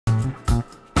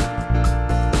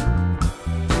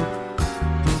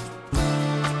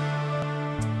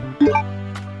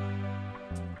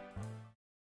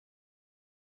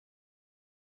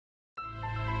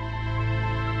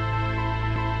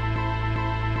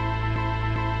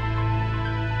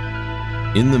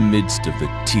In the midst of the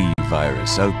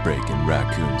T-virus outbreak in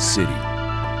Raccoon City,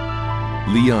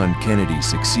 Leon Kennedy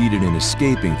succeeded in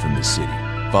escaping from the city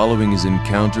following his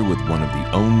encounter with one of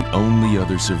the only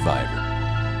other survivor,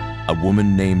 a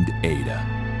woman named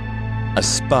Ada, a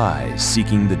spy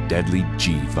seeking the deadly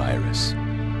G-virus.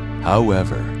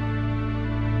 However,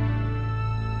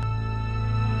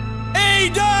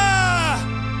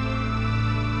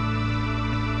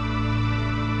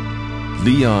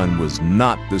 Leon was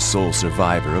not the sole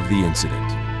survivor of the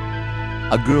incident.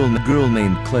 A girl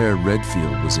named Claire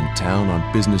Redfield was in town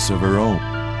on business of her own.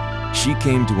 She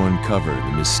came to uncover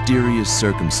the mysterious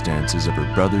circumstances of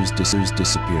her brother's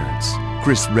disappearance.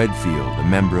 Chris Redfield, a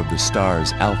member of the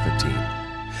Star's Alpha team.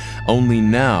 Only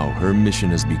now her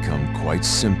mission has become quite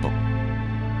simple.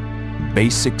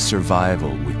 Basic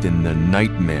survival within the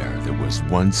nightmare that was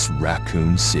once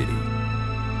Raccoon City.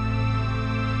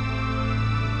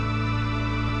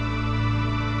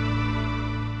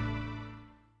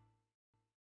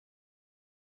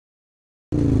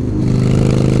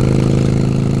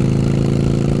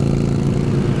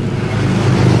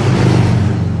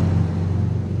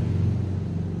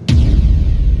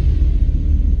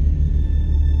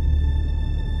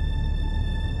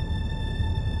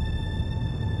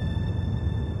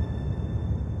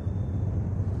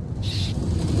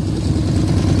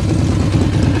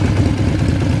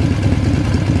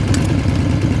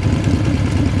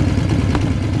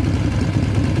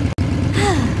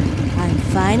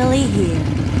 Finally here.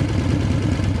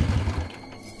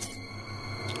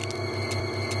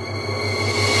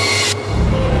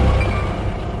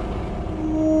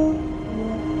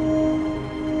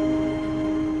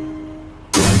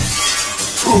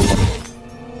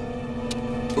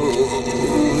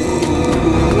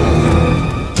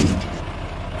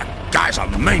 That guy's a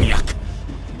maniac.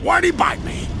 Why'd he bite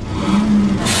me?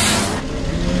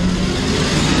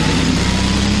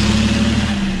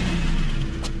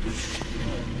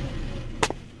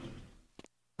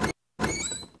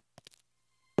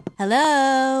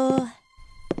 Hello?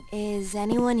 Is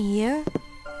anyone here?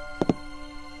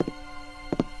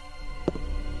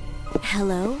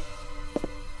 Hello?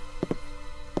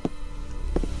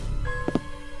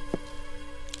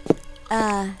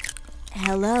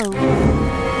 Hello?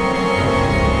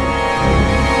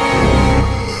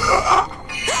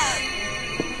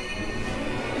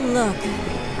 Look,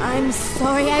 I'm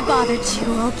sorry I bothered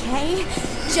you, okay?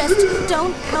 Just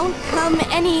don't come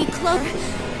any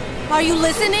closer. Are you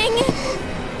listening?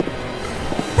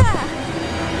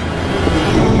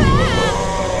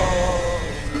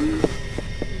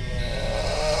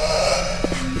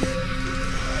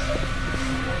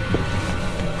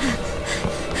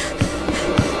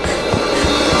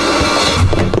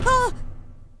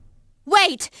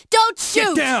 Wait! Don't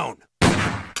shoot! Get down!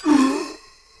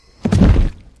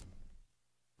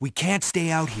 We can't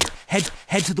stay out here.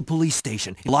 Head to the police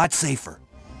station. A lot safer.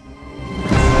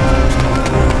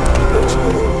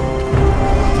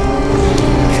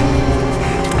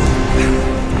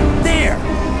 There!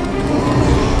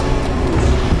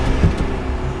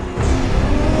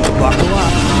 Buckle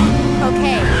up.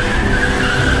 Okay.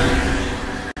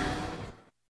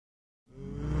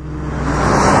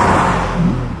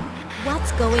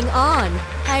 What's going on?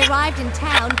 I arrived in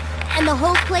town, and the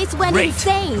whole place went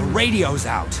insane. The radio's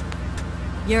out.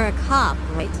 You're a cop,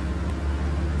 right?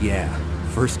 Yeah,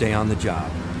 first day on the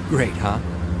job. Great, huh?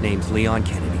 Name's Leon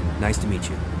Kennedy. Nice to meet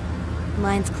you.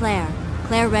 Mine's Claire.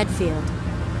 Claire Redfield.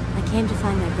 I came to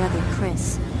find my brother,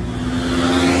 Chris.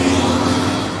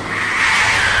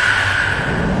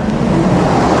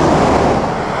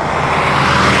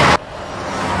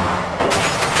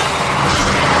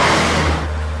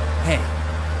 Hey,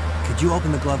 could you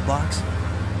open the glove box?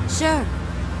 Sure.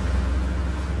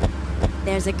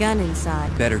 There's a gun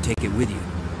inside. Better take it with you.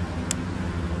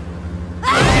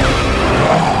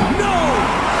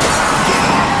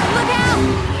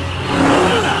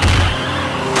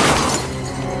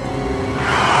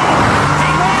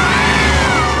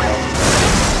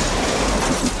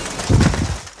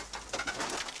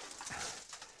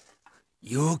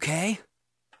 You okay?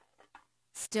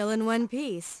 Still in one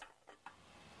piece.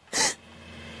 That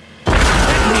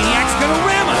maniac's gonna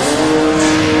ram us!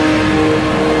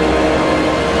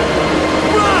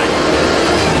 Run!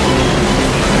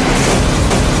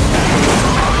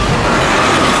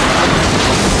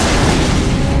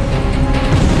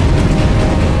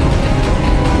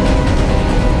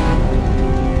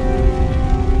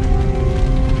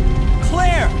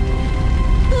 Claire!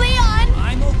 Leon!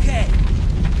 I'm okay.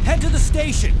 Head to the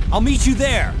station. I'll meet you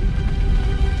there.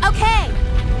 Okay!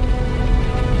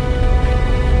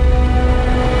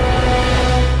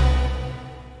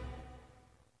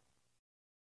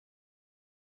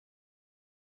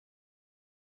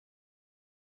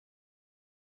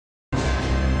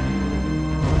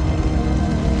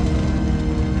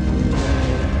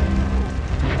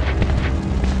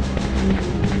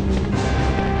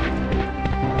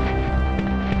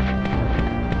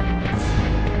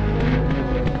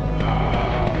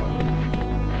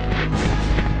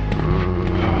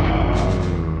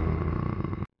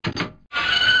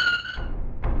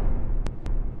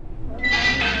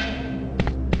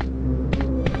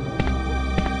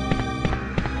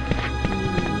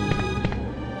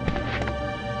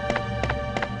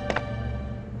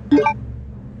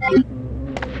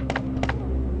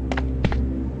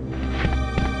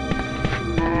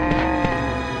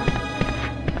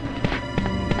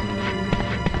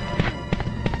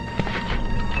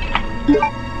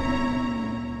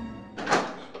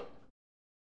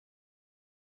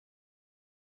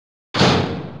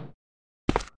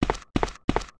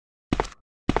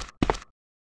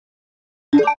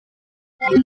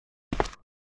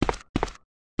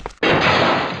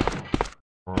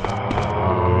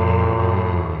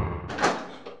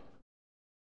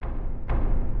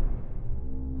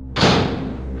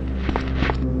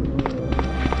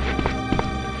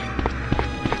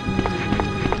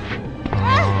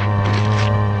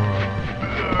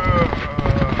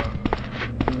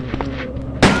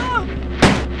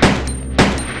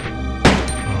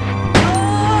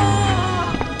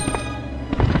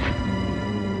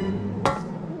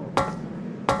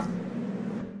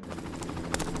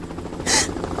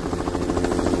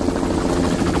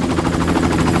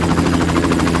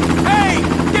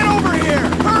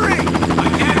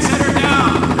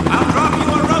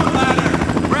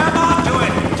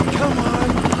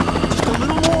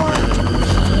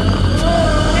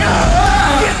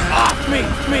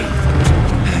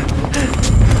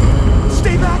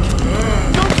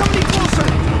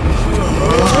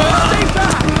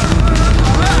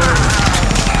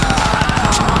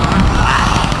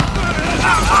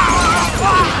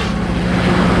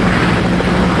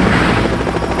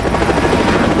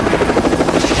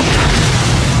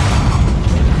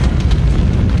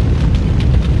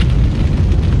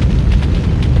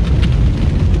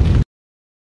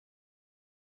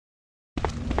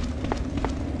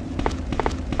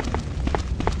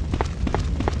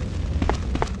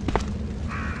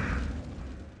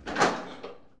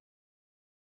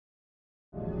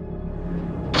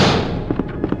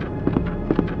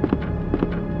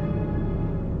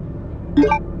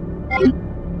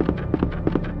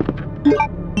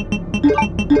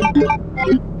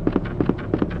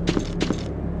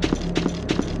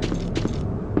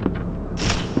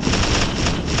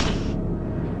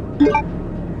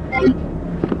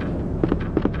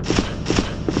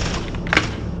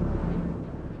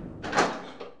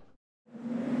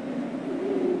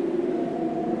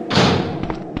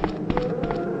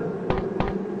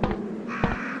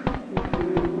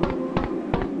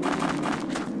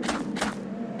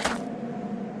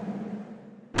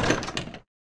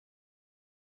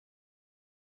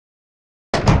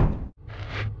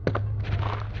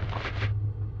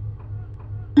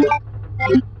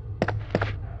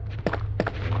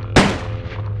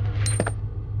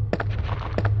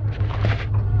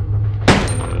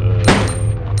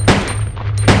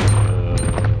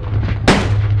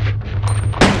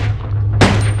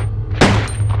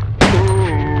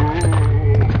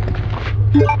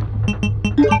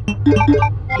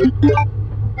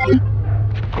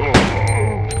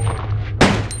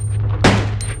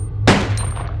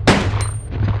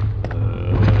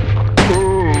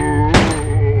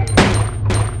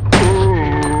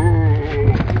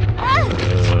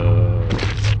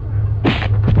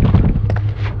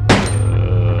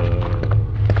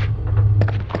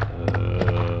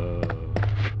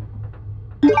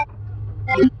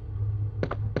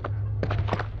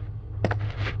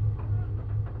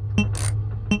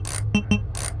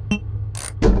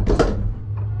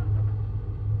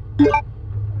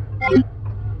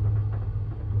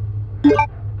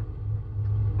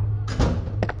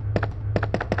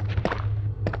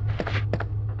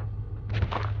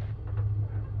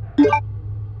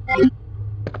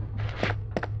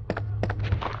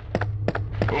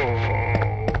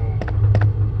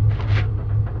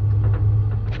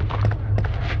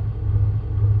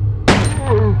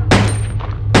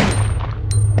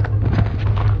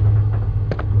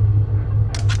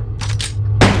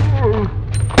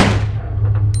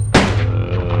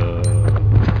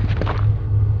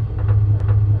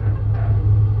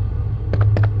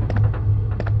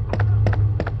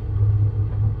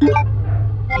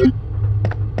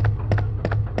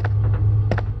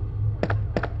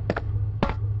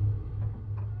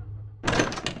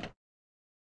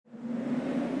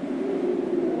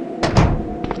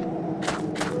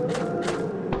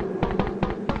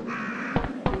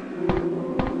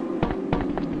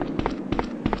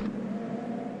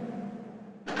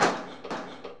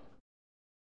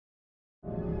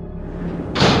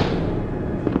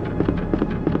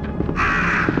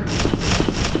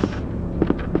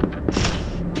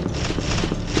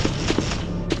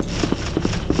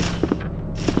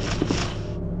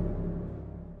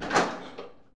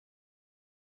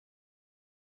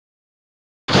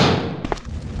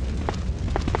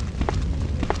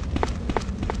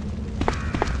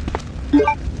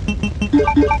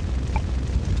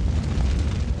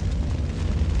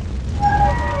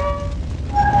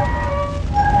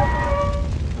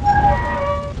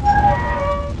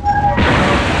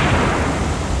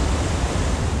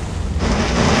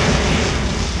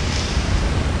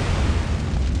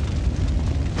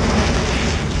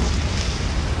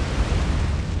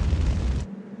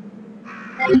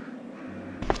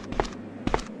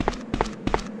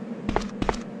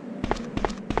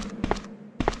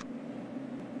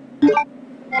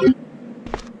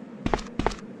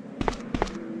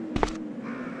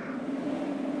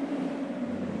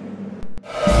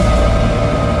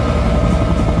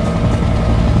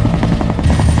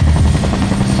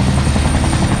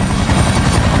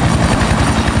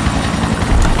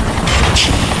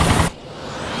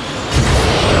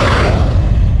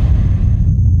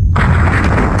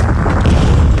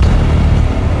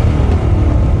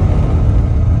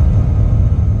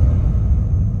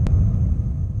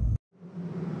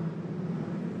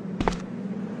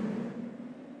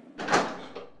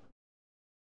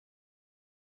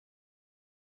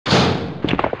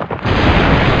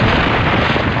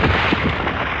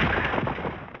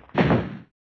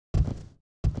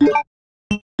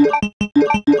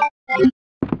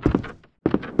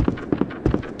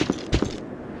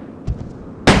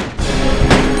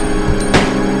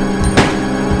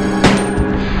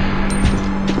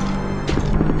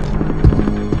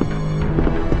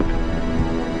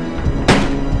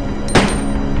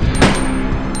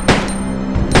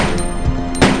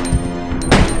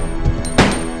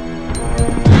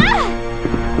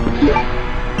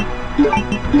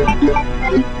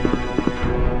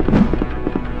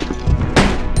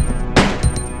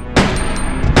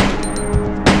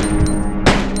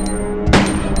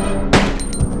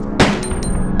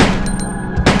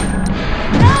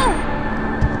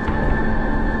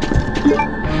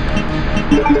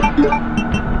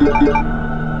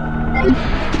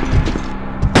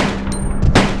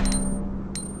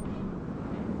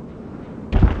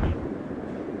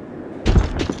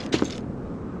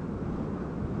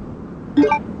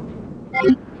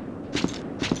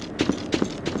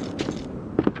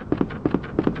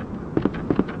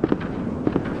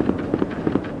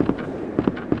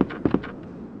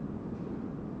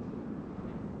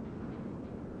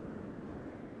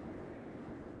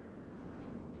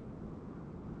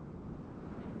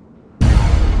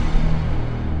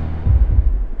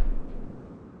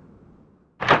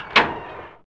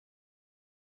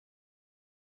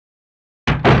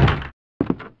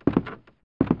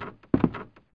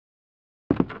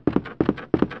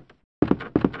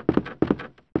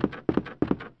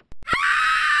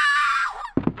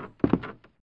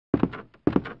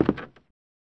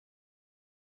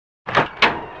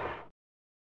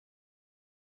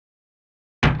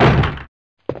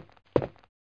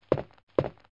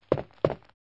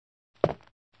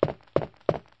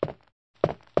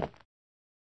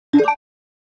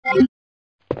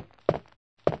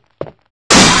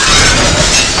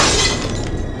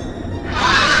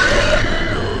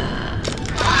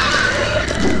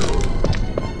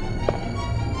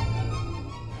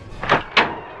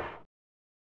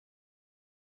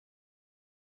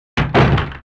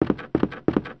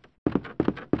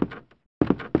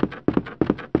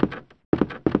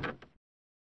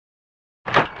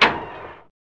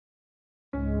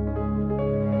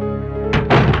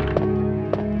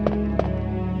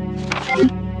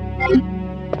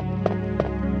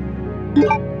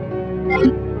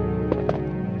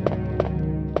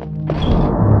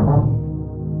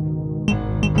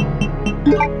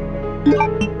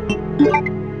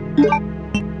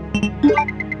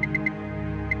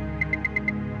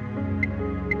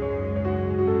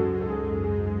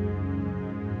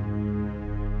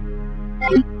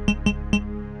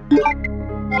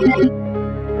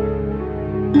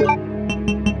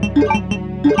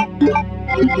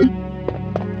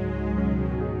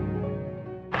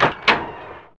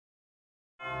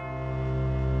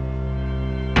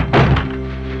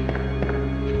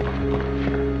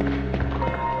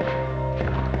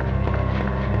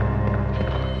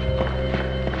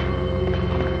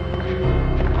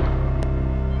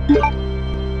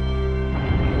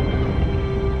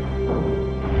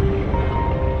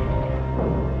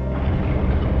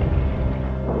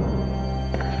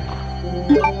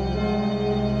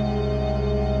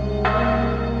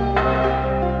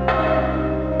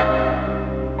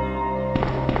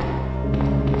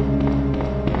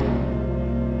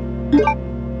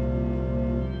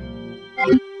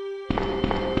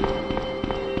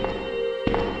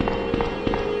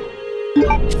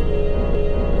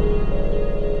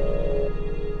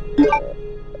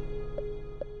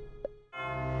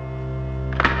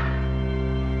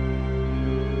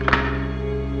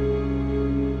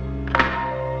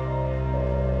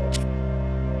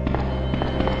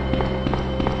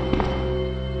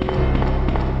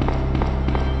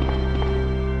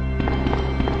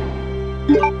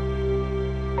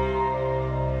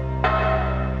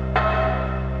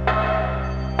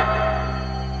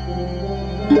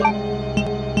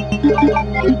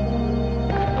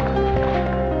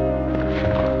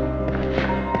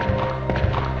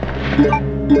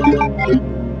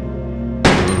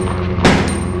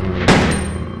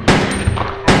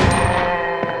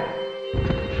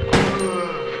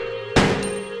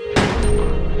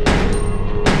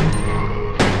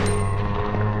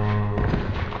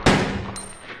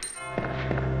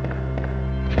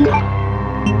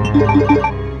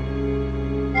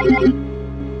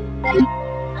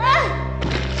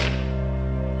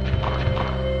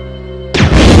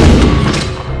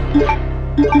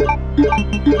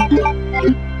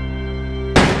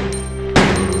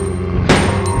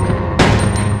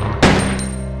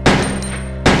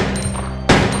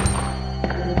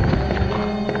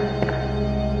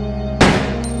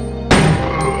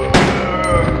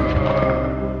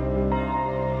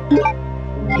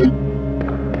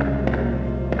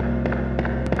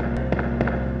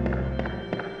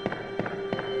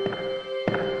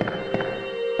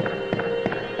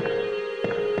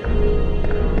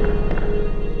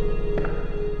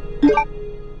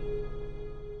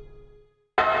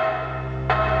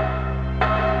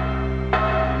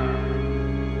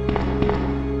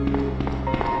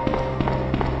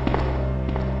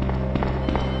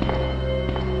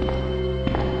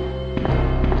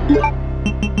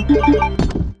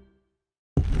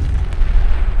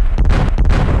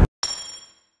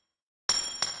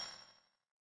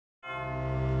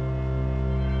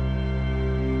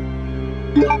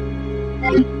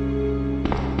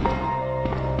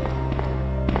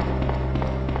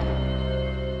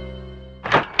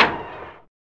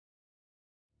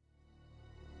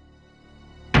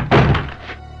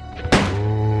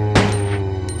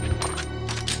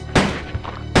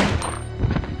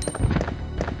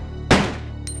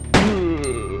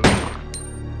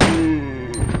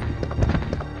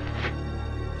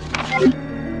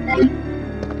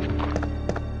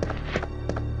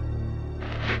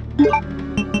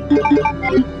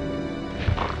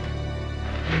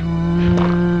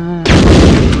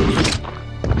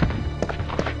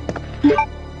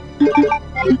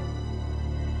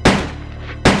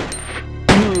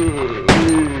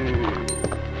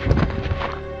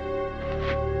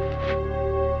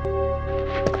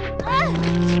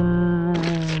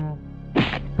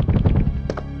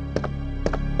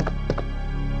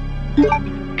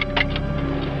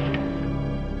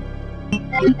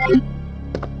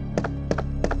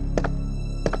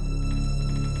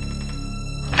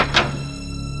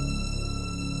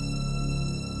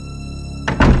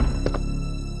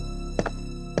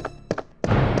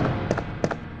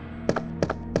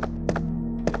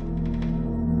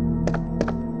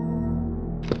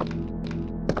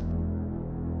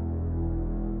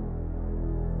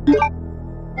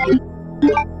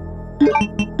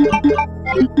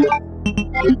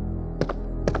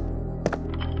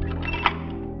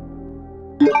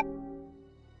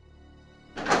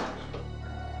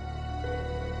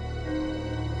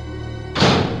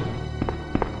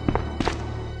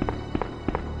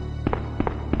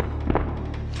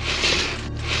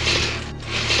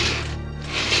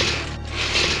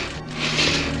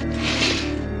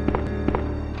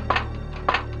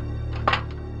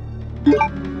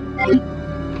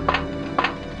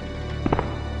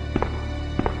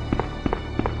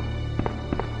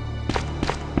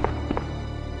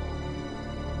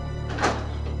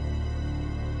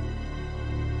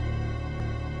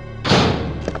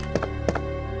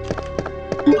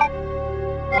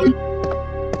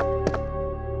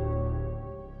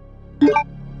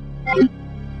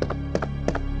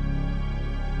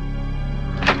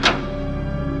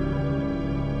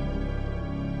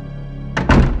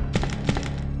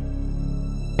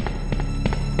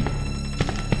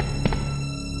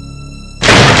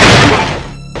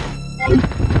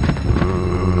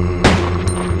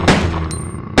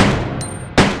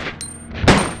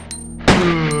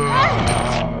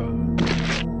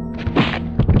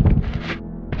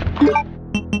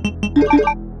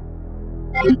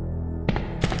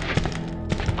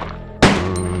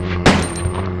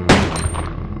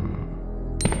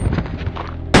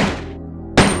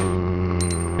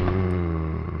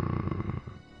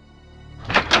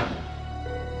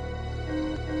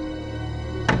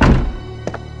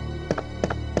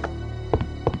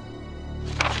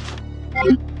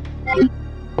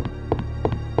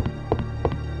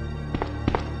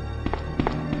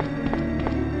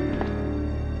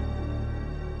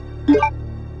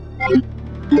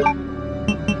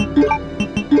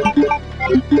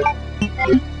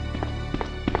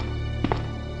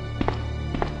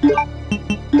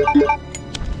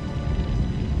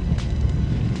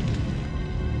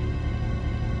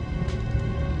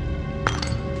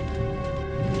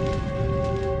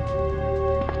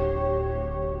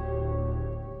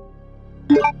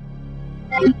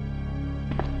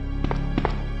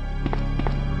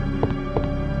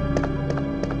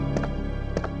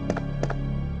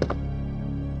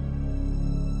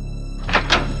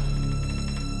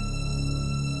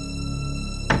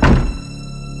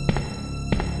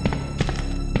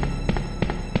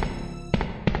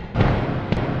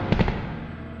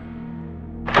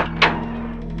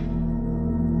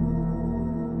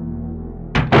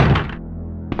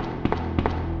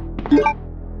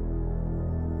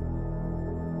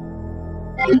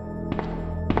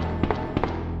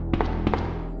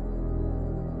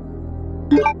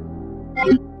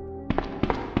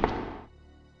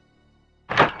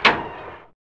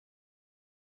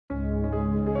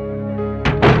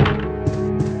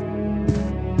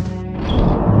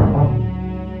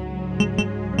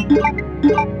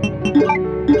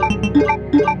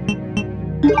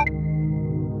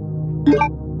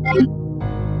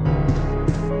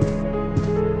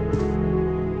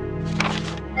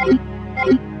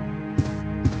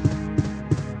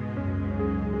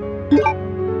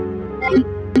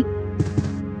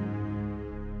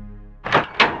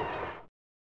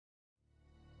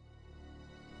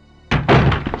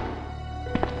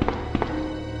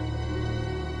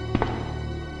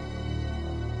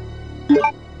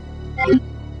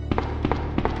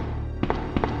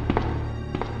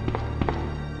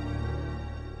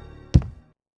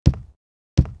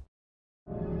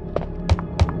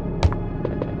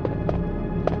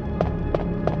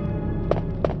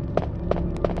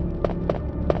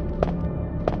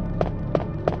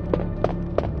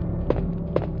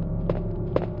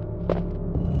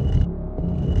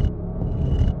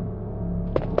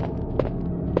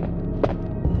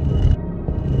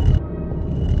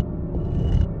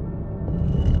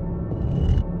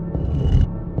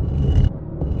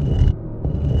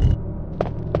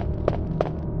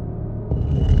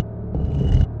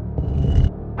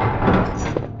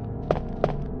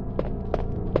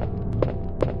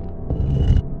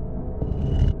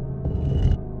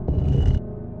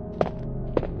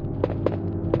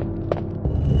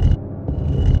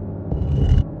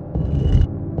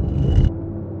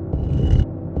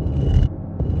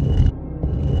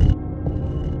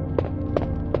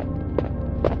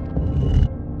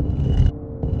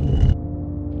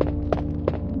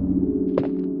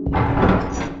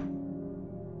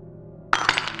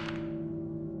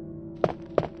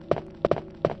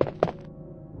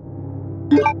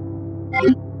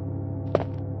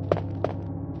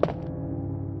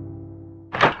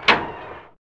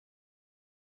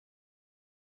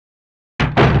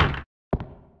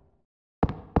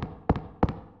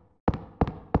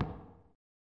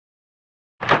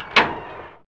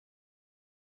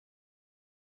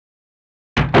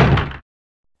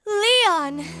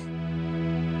 Leon.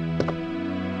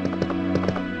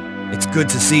 It's good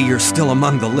to see you're still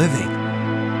among the living.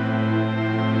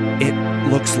 It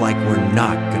looks like we're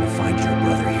not gonna find your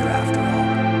brother here after all.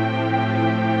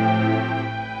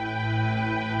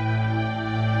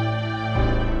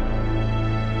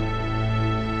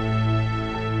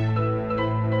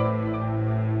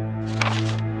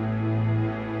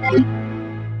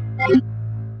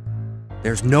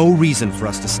 There's no reason for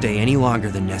us to stay any longer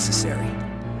than necessary.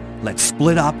 Let's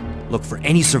split up, look for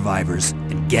any survivors,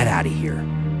 and get out of here.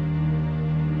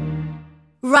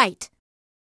 Right.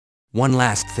 One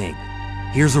last thing.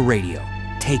 Here's a radio.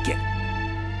 Take it.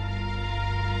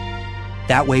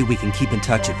 That way we can keep in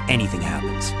touch if anything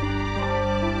happens.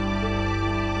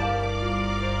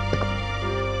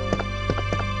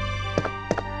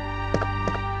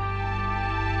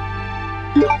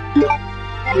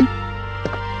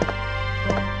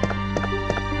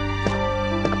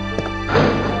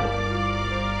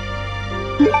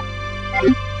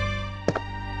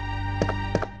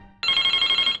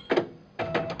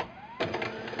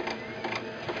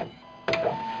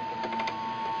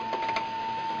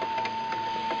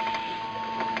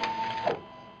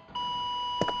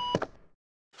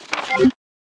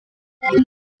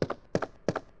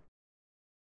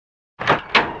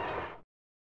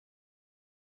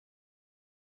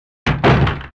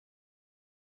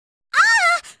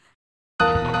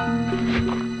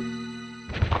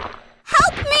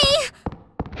 Help me!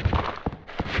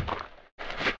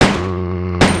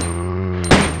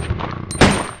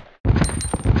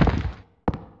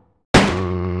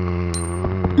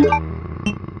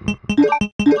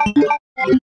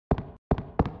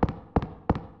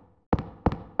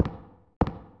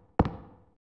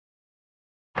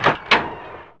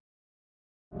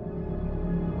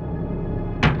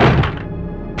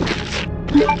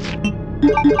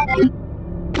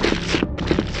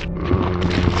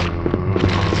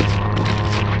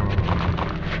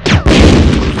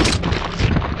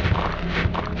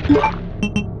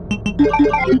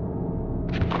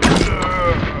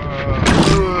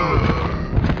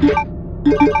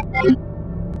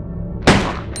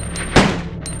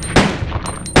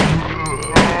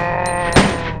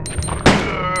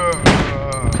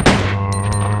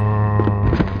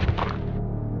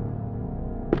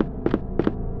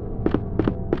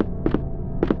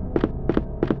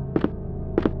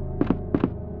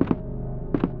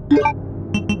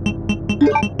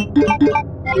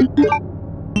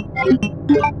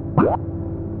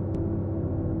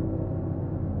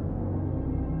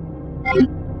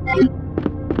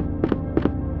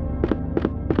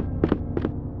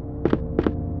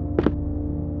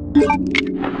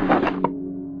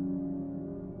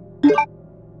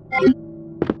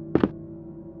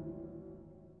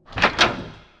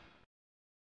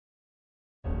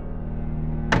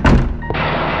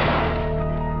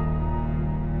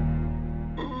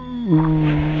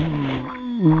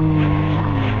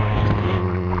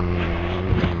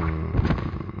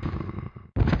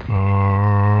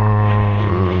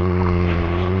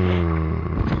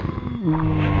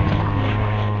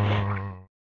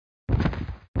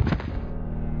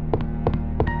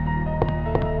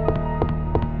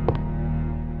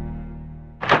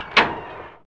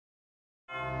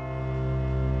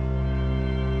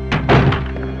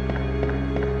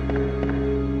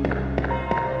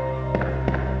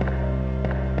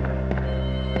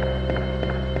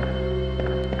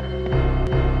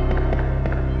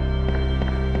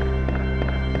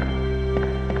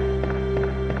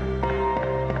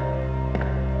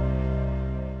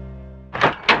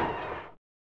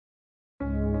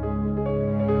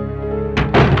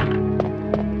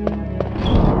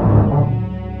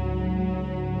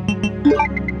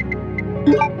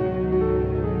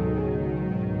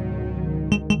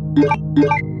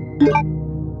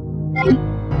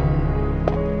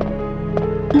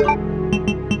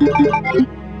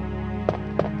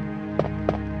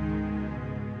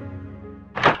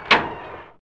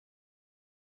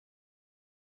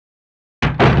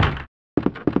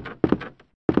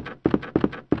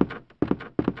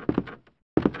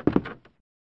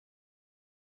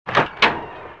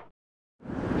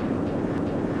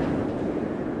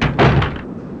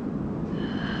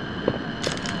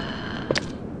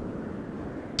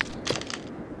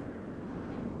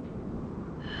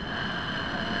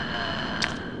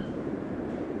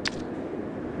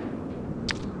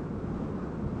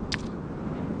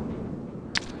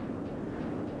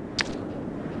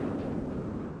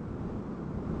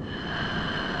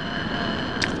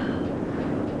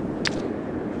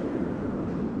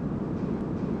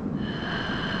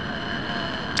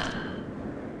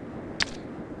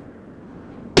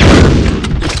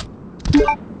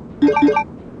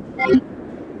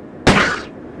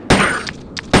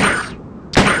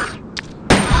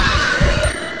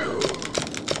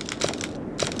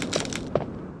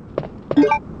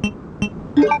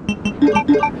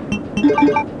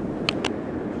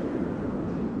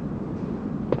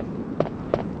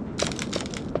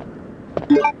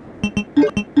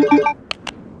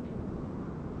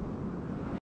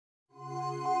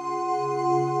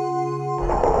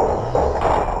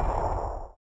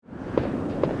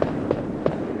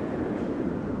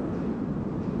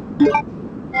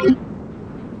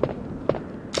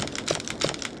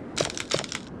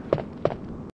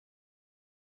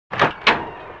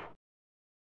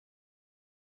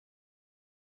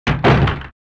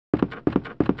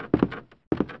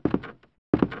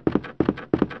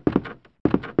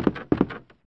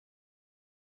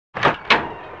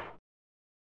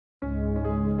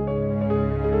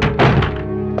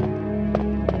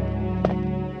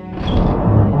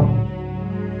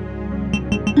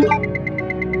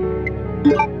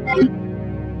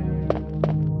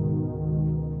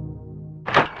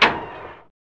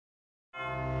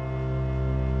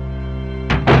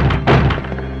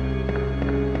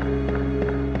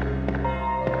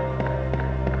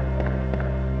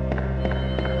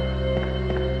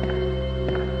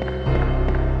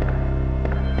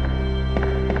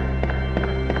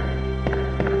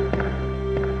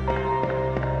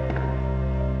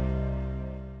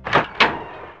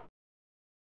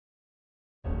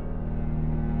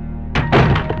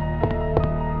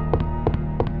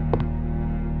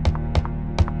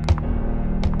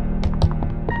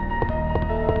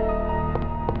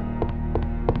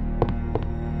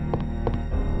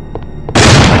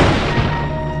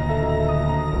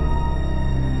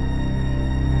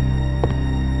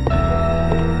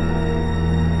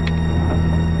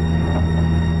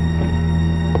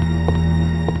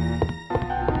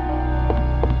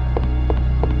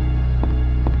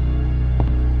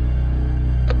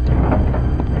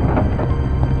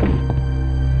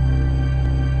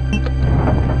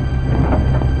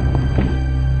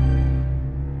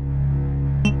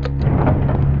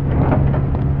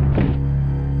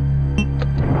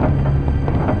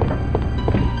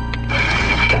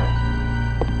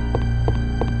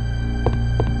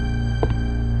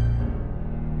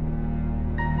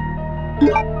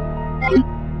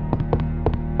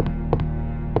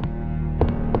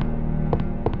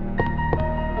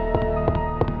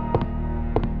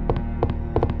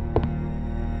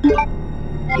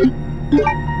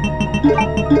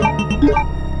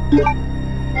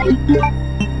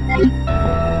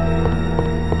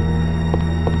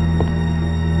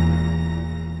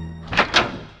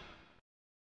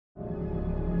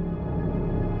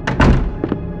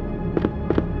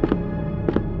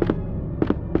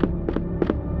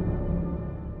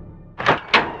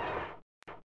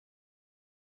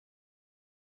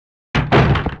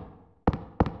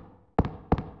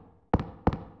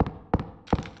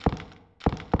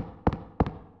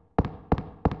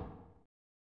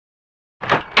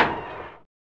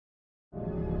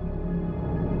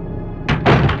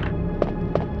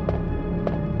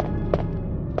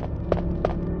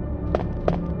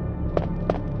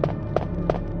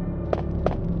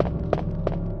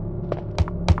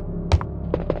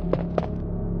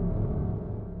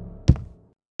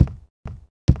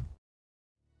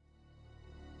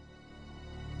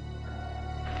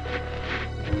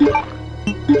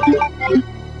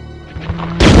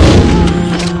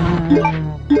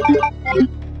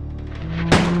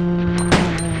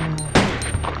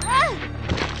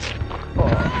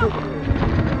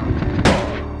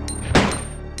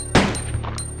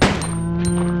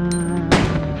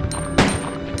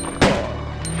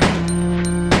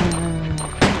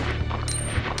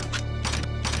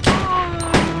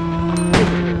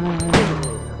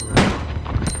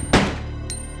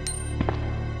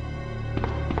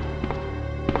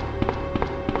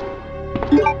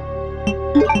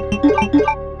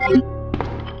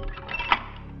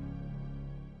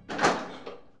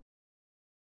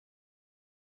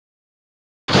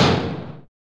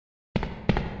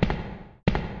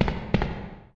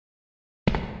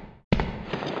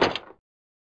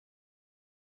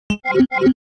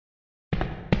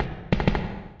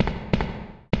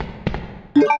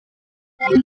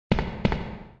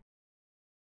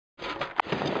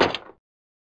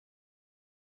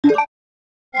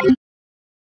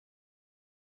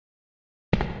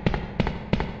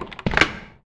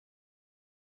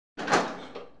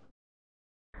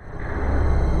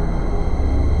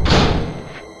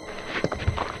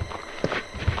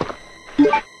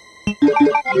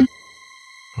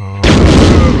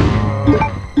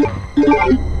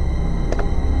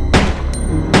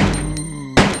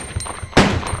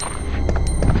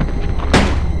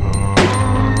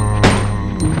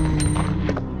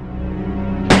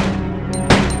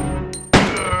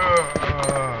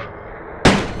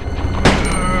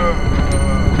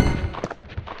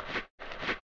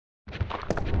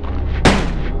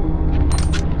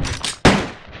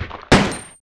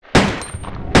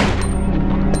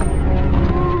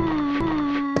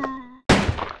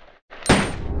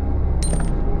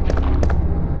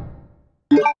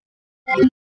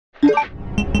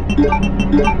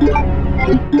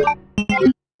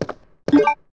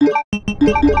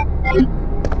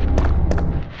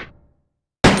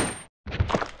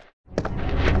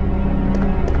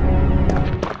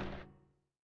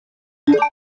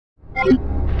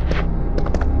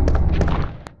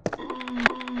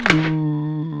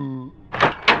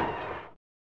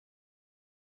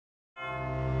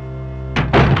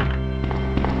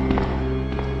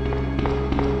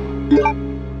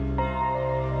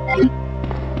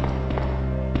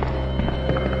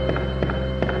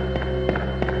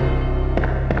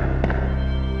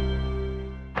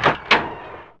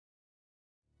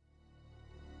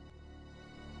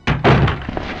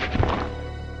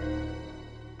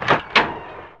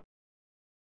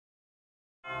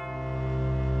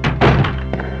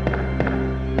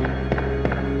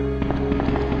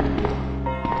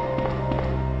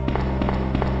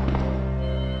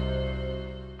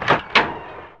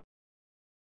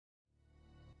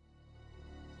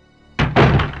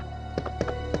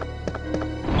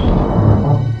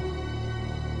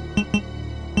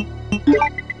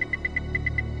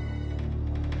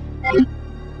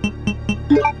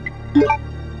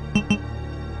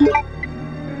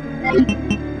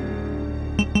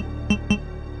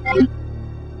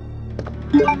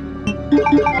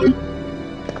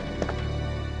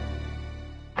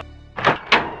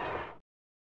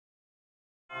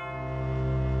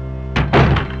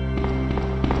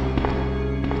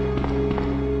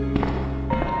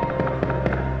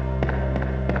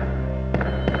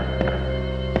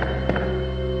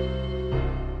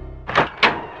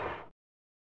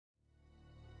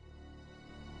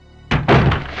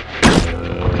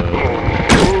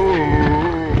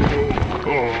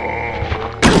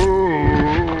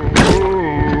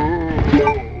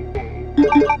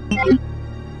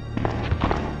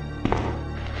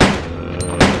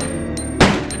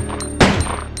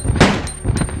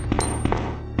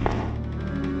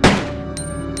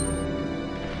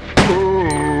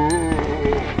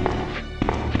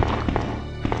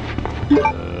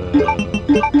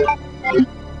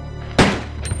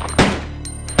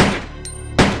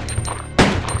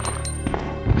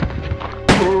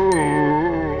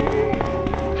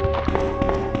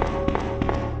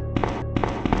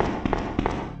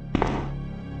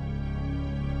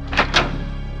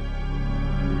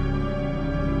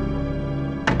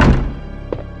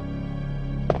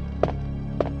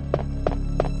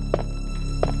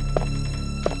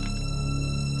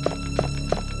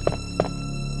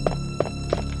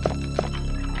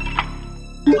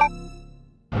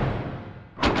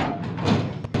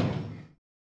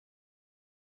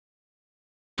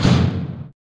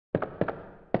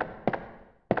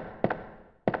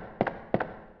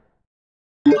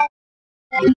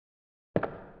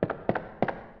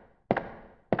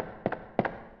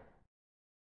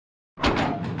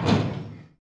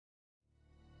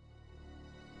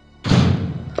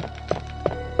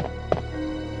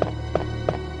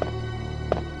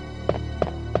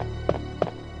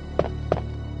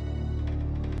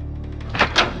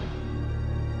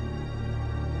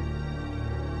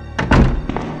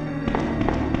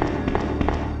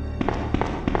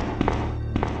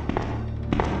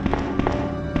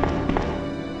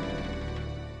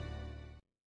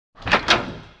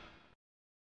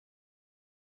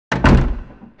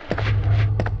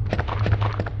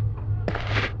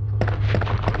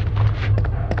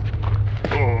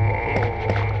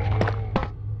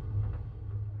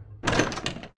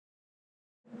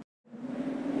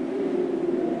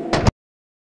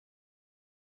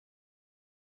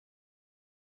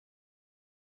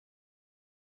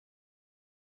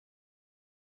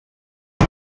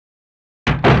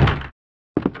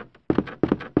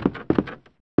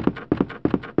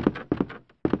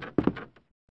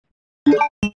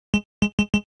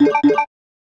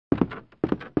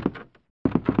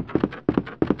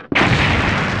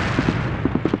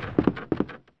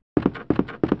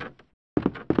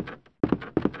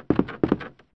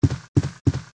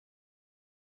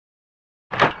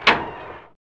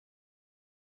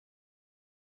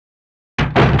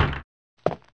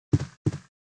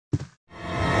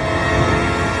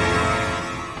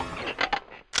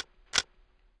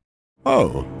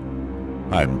 Oh,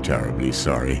 I'm terribly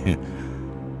sorry.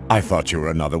 I thought you were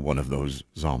another one of those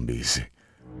zombies.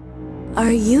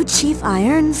 Are you Chief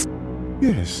Irons?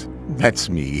 Yes, that's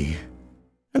me.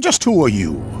 And just who are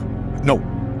you? No,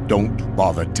 don't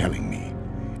bother telling me.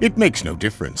 It makes no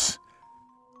difference.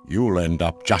 You'll end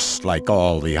up just like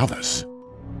all the others.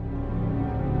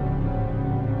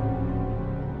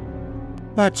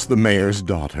 That's the mayor's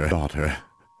daughter.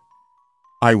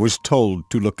 I was told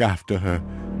to look after her,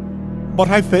 but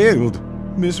I failed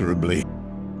miserably.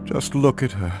 Just look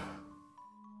at her.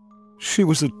 She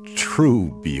was a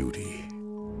true beauty.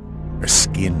 Her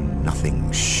skin nothing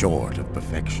short of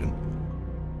perfection.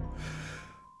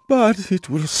 But it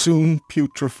will soon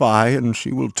putrefy, and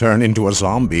she will turn into a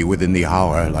zombie within the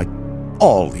hour, like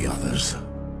all the others.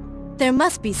 There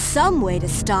must be some way to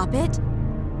stop it.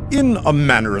 In a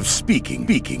manner of speaking,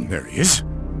 there is.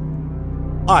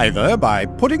 Either by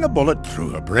putting a bullet through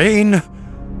her brain,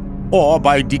 or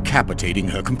by decapitating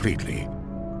her completely.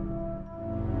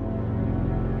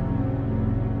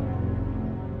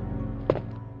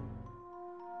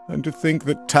 And to think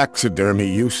that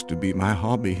taxidermy used to be my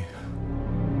hobby.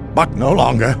 But no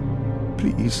longer.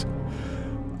 Please.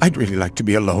 I'd really like to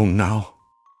be alone now.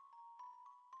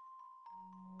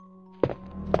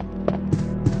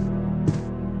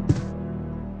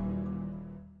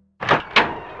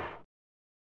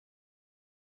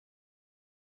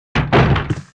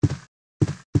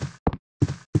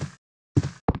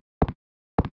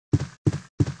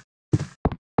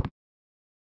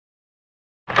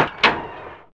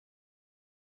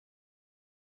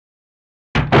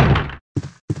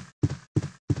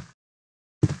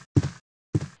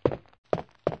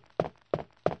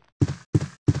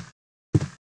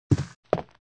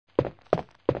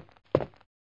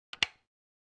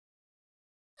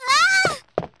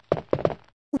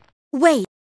 Wait.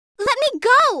 Let me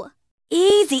go!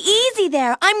 Easy, easy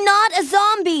there. I'm not a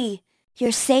zombie.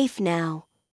 You're safe now.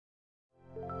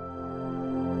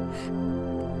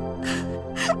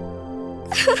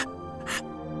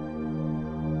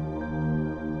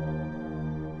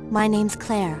 My name's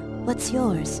Claire. What's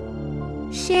yours?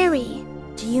 Sherry.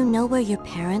 Do you know where your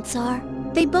parents are?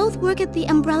 They both work at the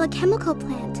Umbrella Chemical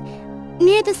Plant,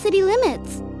 near the city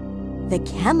limits. The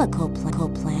chemical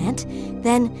plant?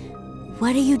 Then,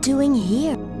 what are you doing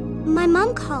here? My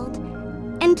mom called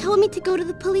and told me to go to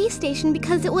the police station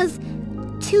because it was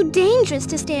too dangerous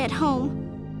to stay at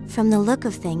home. From the look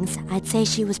of things, I'd say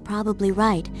she was probably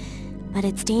right. But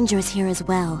it's dangerous here as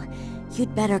well.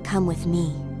 You'd better come with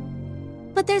me.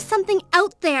 But there's something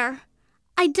out there.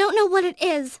 I don't know what it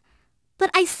is, but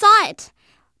I saw it.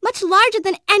 Much larger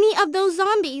than any of those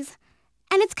zombies.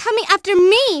 And it's coming after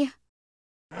me!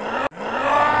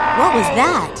 What was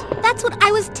that? That's what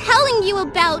I was telling you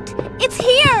about! It's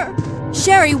here!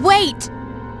 Sherry, wait!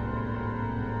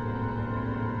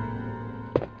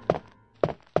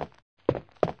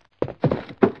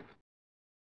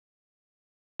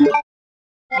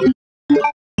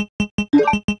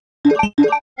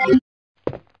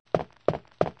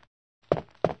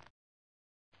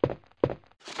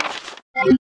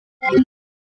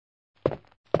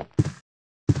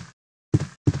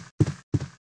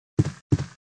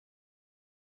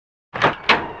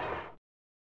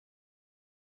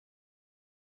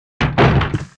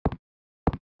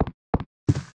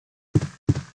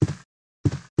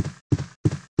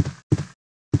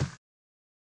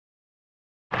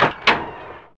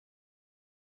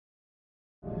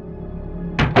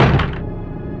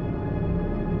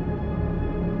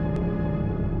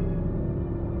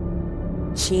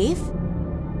 Chief?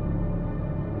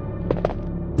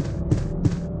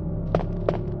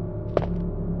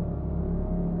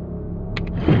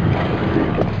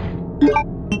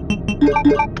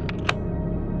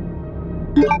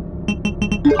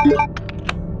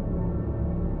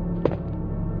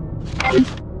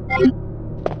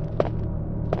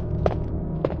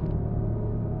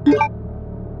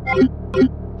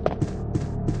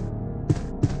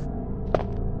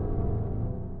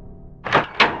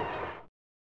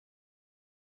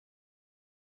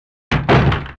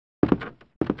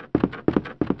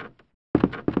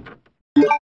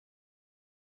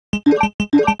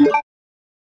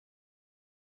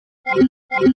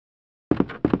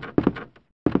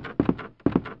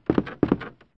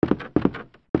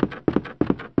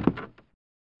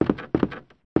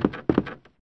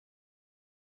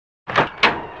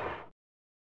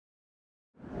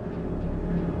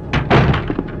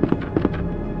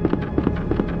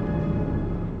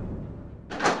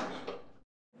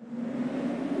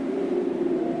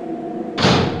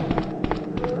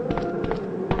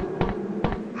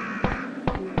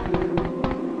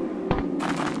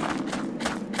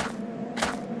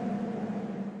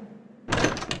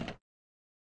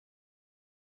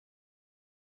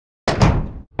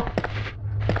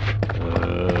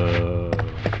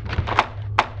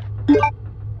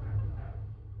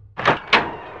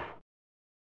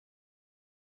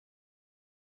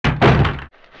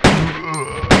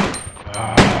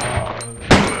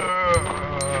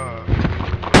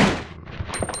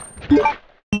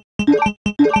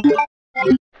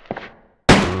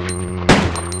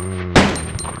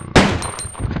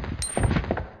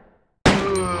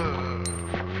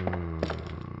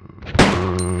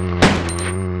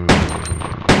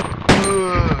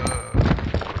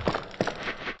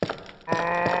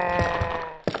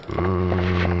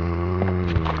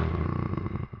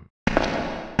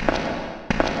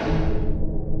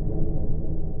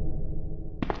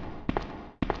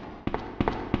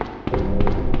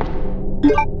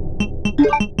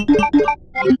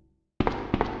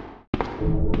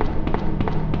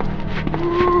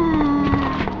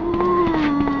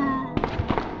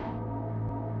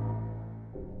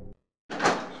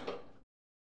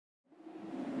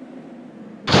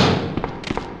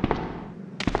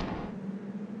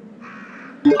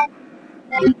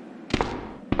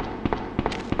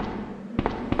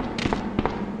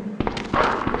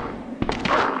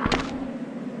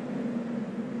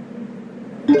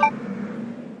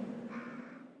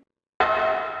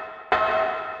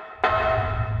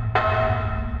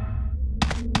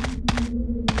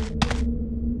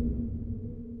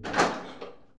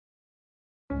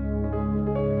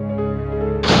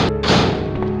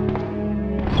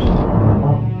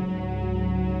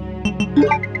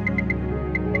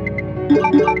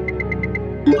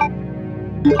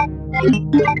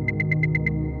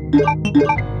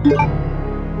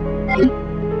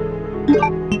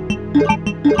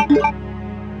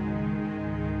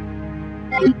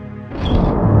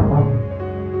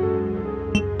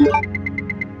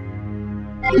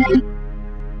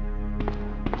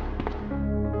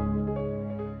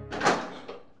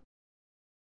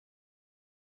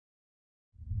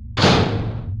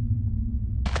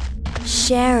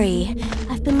 Sherry,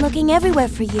 I've been looking everywhere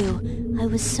for you. I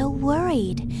was so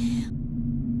worried.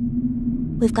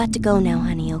 We've got to go now,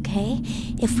 honey, okay?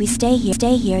 If we stay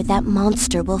here, that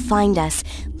monster will find us.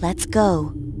 Let's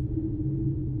go.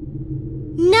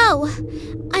 No,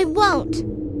 I won't.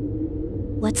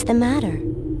 What's the matter?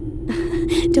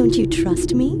 Don't you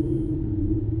trust me?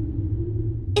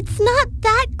 It's not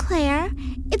that, Claire.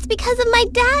 It's because of my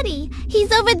daddy.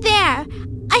 He's over there.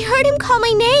 I heard him call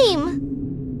my name.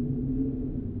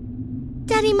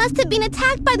 Daddy must have been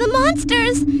attacked by the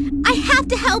monsters. I have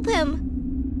to help him.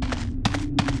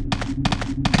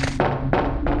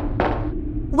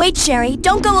 Wait, Sherry,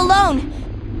 don't go alone!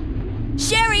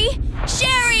 Sherry!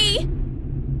 Sherry!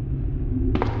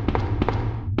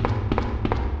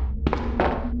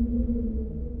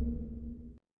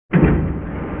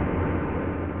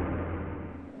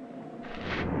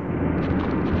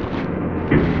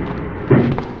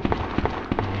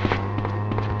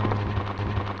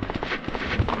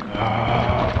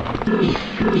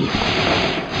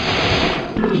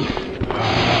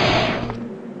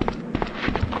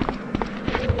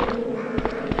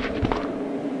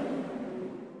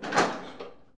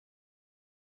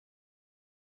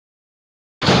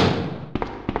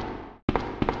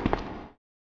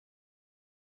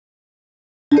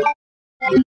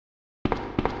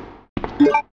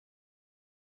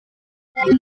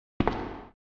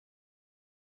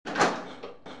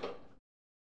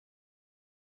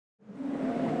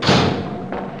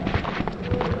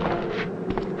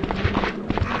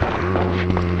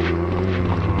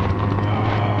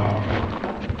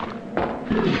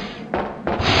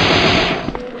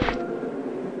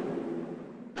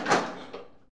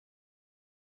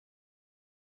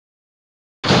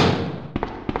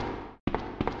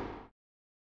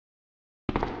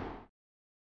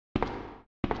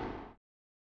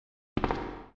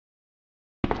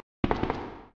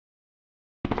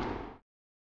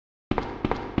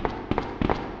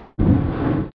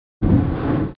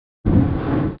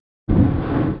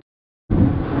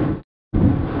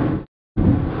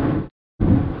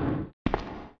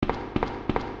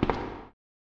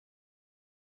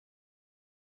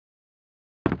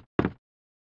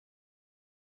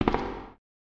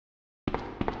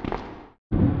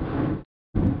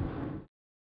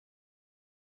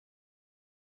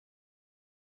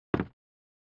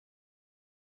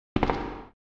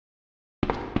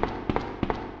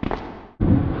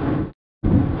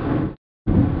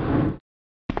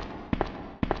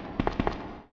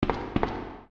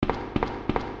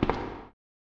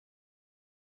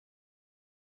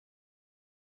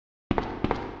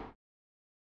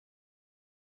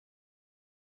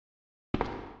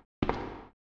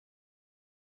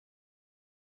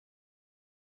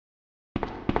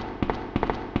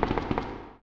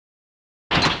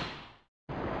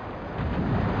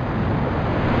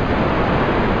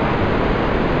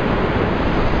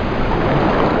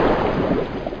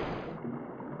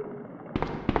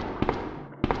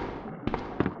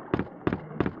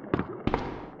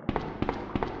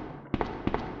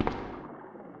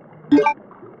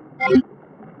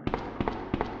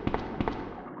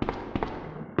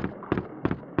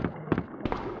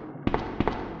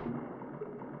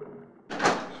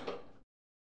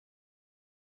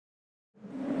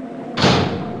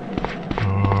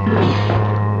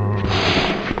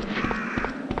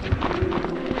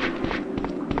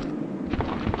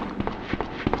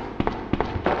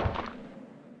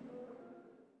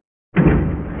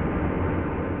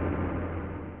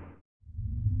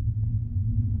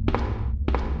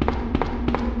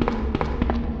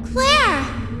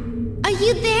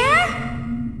 you there?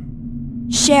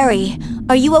 Sherry,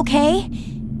 are you okay?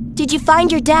 Did you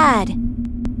find your dad?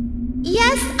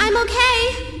 Yes, I'm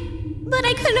okay. But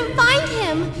I couldn't find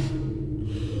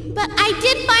him. But I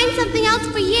did find something else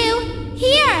for you.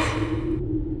 Here.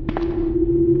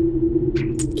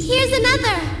 Here's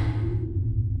another.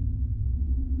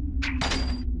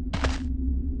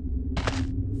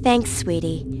 Thanks,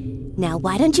 sweetie. Now,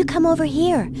 why don't you come over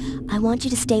here? I want you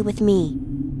to stay with me.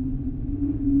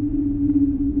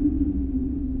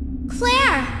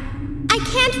 Claire! I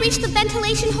can't reach the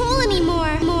ventilation hole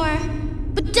anymore.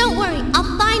 But don't worry,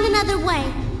 I'll find another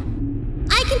way.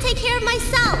 I can take care of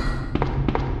myself.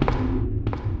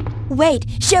 Wait,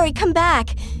 Sherry, come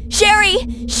back!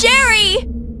 Sherry! Sherry!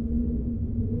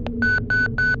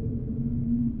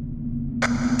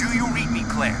 Do you read me,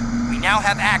 Claire? We now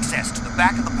have access to the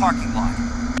back of the parking lot.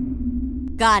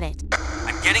 Got it.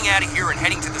 I'm getting out of here and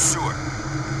heading to the sewer.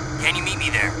 Can you meet me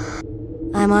there?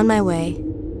 I'm on my way.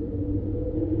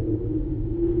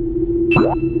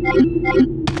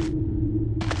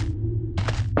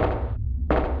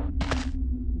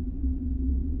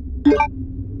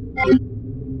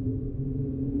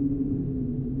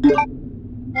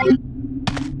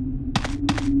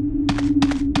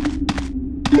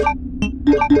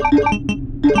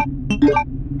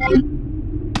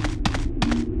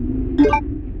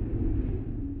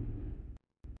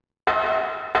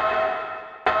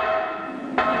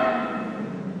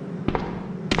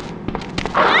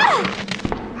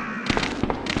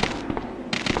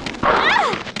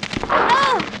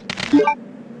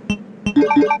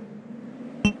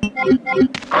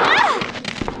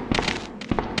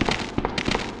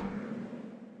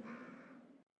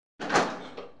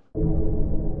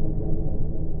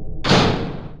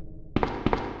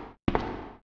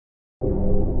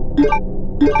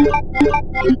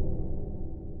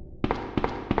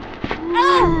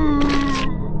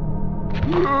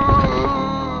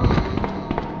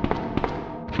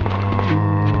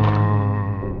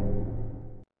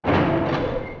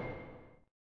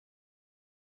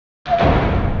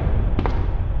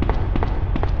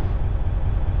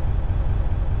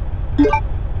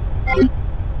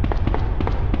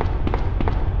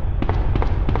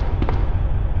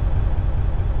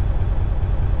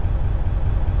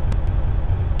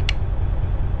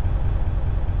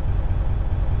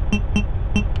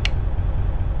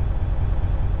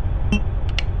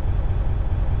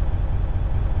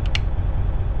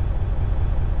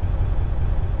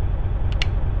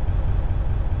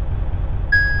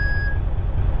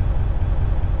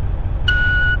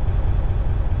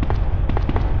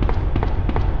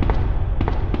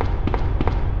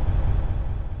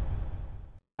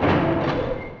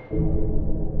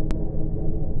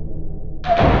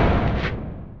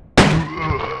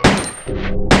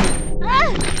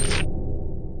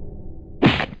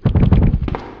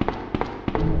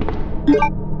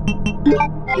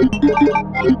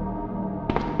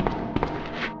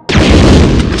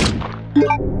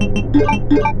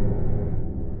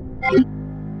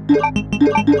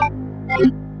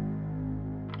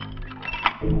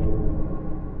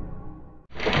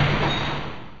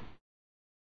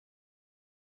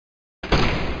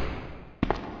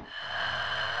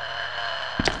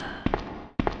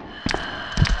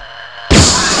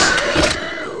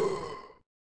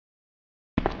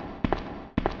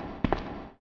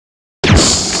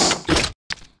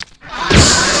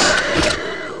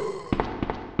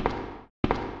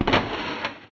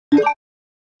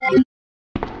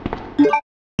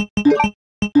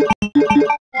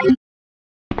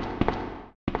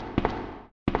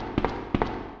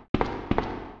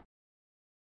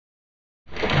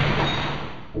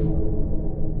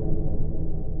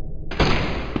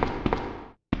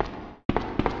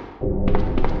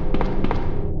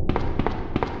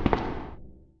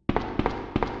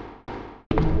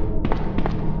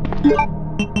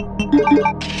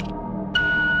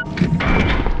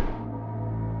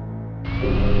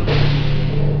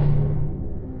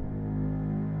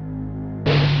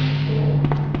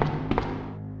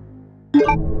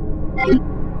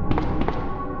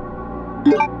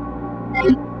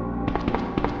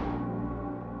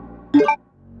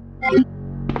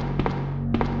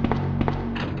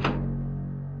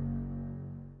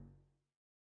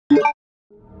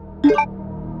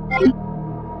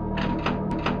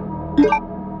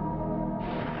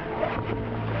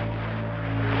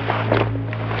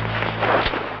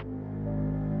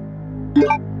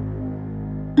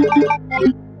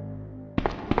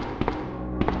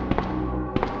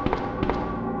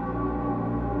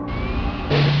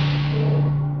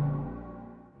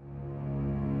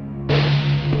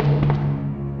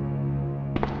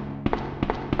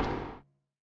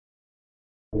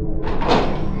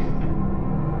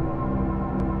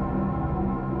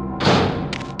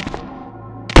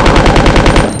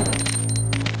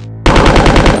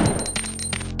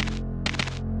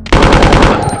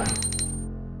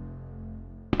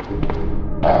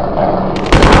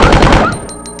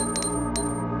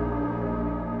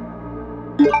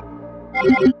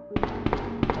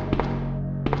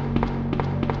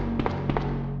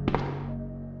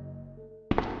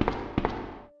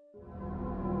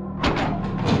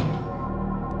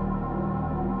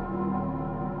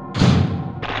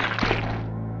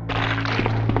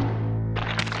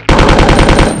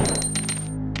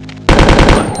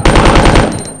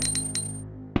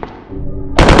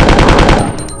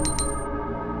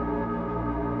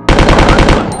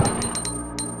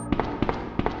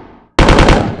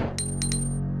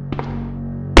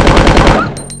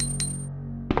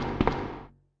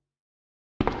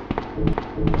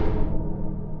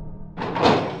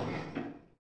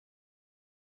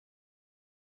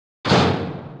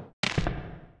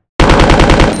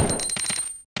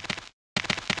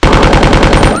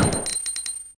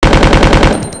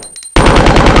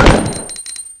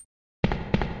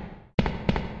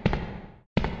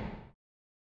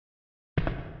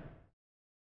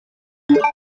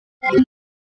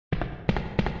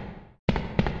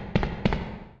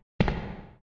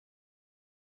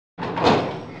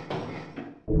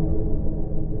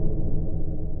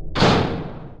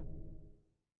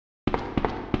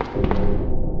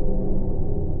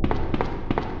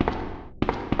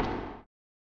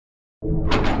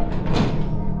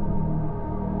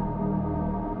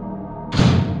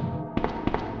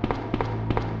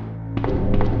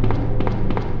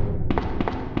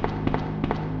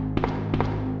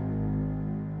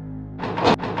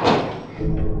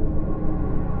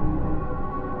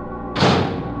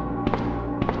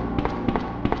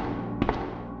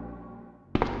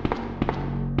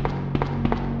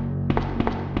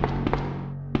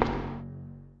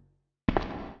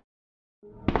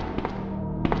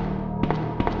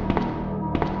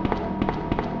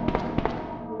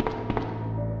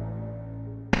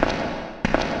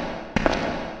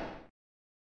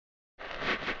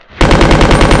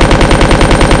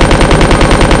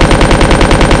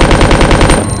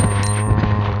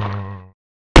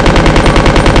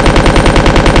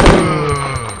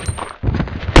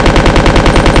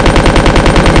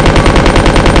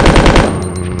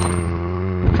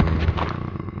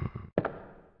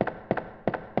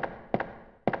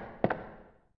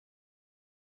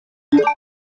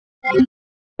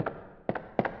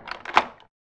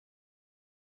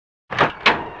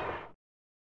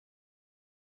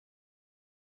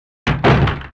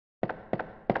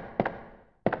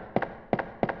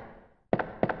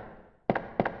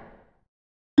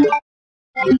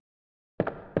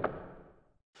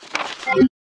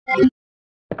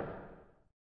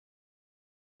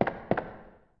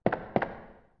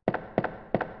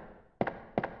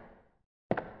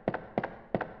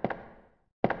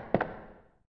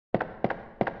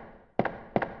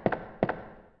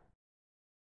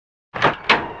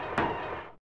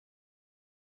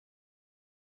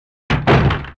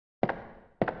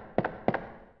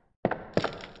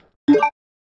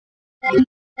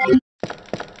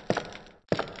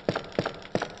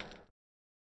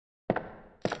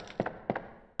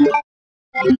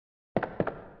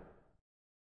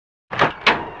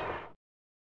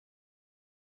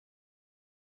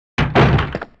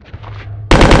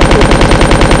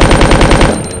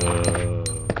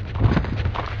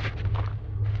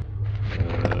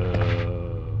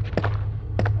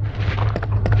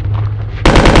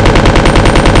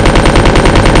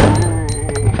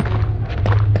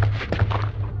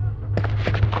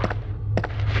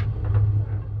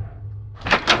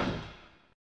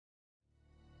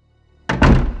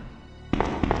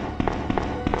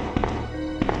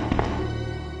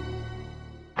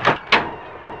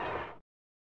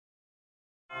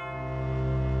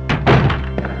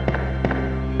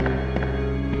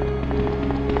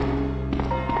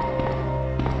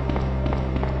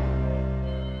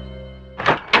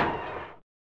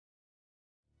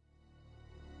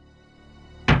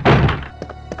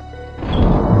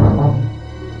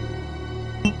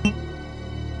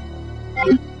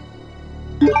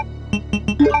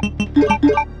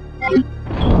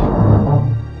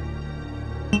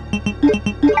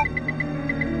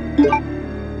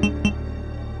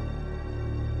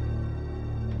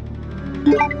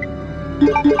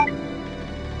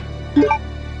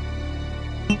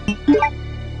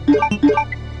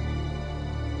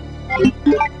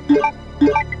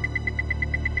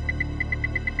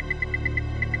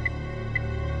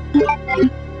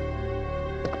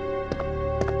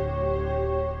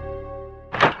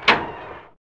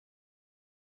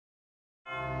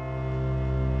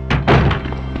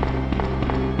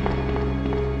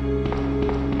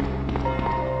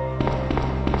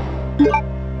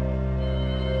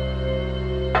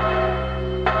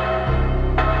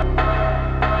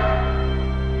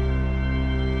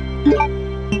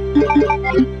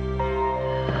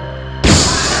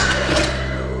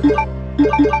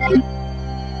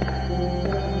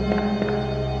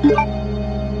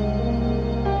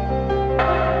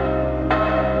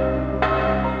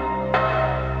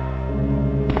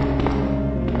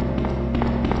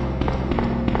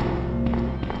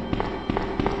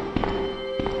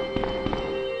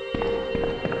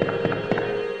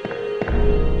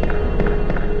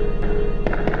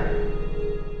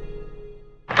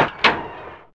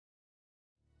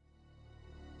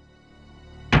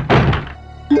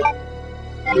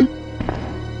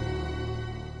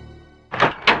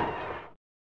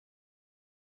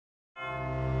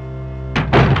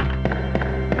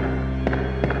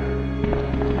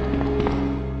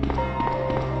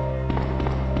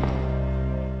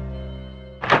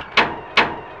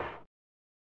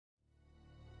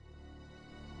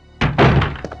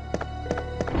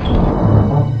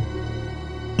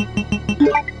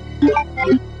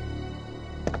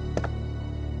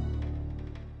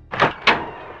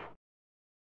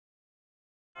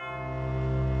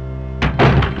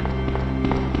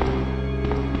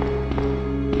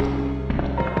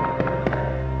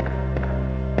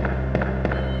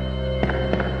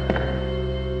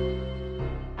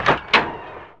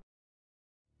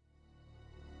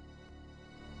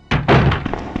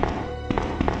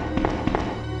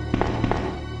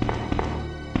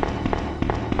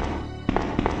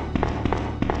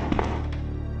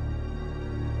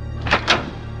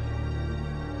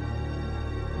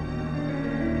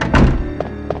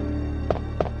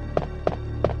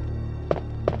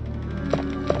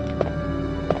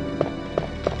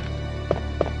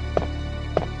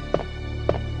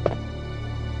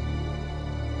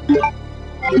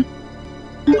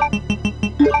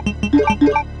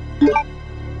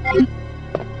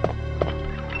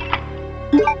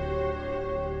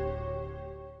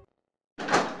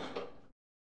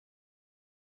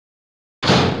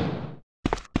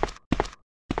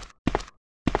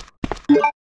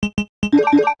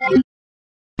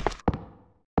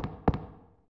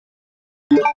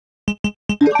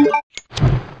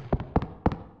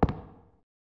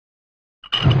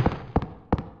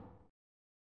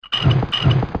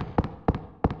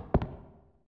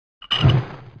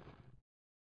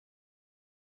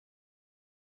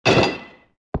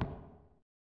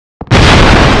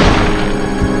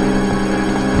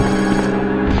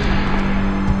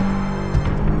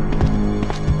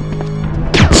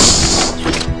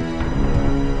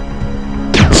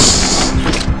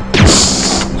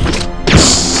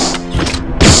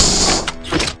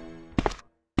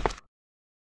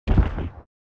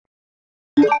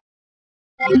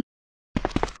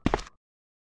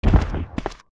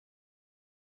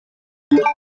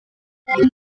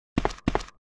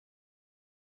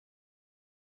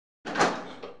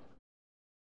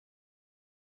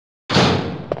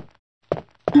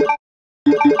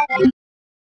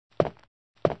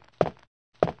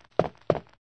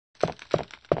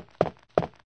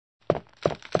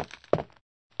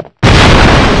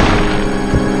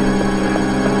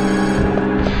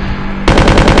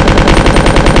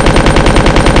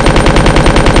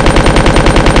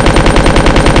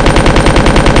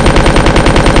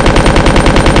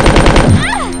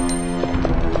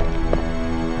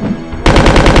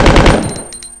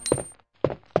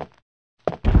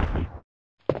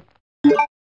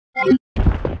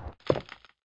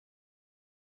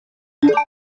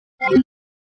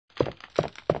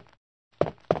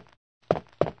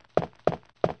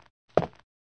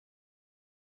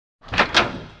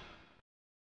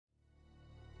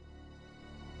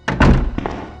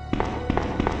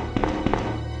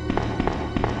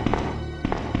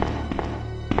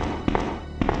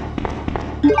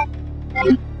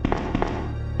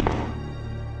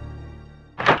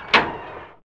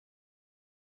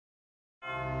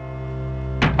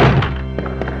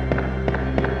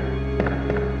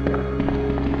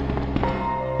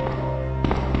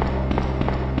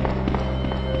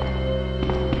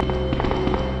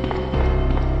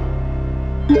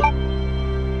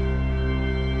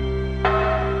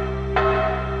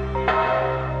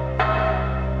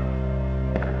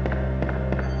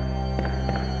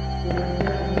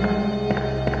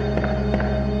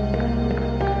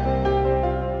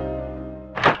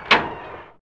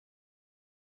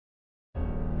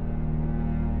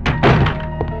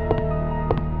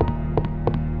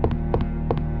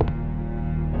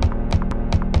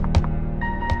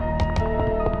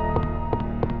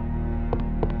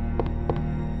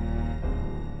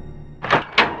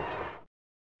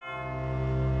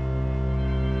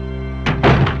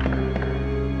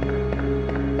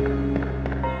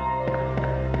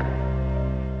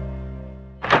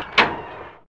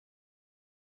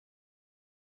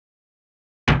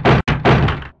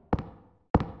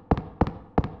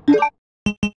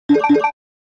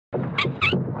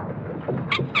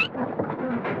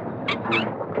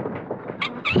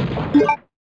 You